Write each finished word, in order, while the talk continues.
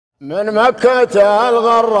من مكة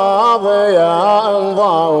الغراض يا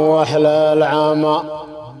انضوح للعمى،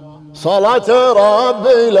 صلاة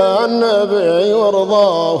ربي للنبي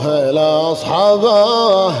ورضاه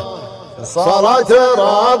لأصحابه، صلاة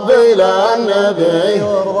ربي للنبي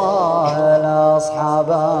ورضاه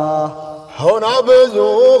لأصحابه. هنا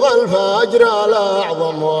بزوغ الفجر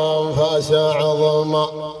الأعظم وانفاس عظمى،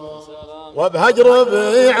 وبهجر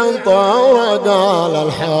ربيع طور قال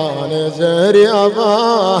الحان زهر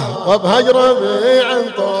ياباه، وبهجر ربيع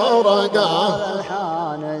طور قال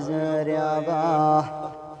الحان زهر ياباه.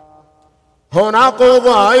 هنا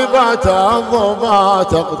قضيبة الضبا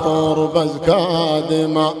تقطر بزكا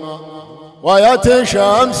دماء، ويات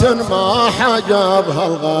شمس ما حجبها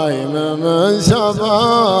الغيم من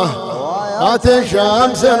سباه، ويات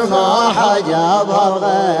شمس ما حجبها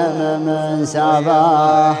الغيم من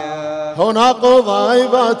سباه. هنا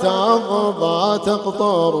قضيبة الضبا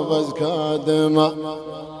تقطر بزكا دماء،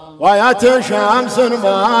 ويات شمس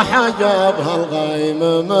ما حجبها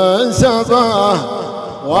الغيم من سباه،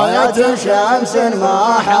 ويات شمس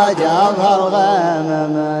ما حجبها الغيم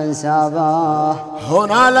من سباه.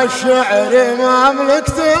 هنا للشعر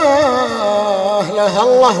مملكته له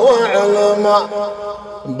الله وعلمه،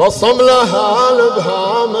 بصم لها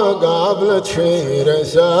الابهام قبل تشير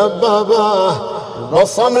سببه،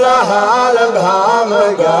 بصم لها الابهام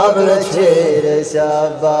قبل تشير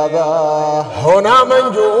سببه. هنا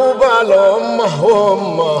منجوب الامه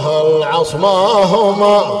وامه العصمه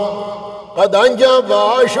هما، قد انجب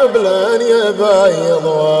شبل يبيض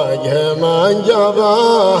وجه من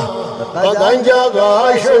جباه، قد انجب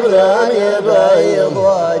شبل يبيض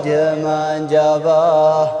وجه من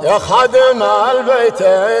جباه. يا خادم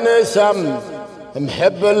البيتين سم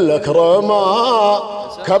محب الكرماء،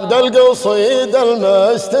 كبد القصيدة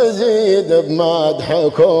المستزيد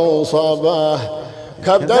بمدحك وصباه،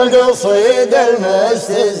 كبد القصيدة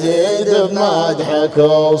المستزيد بمدحك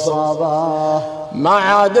وصباه. ما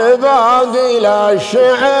عاد باقي لا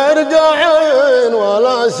الشعر قعين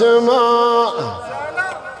ولا سماء،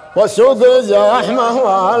 والسوق زحمة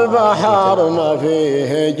والبحر ما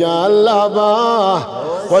فيه جلبه،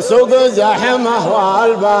 والسوق زحمة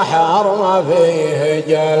والبحر ما فيه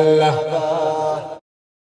جلبه.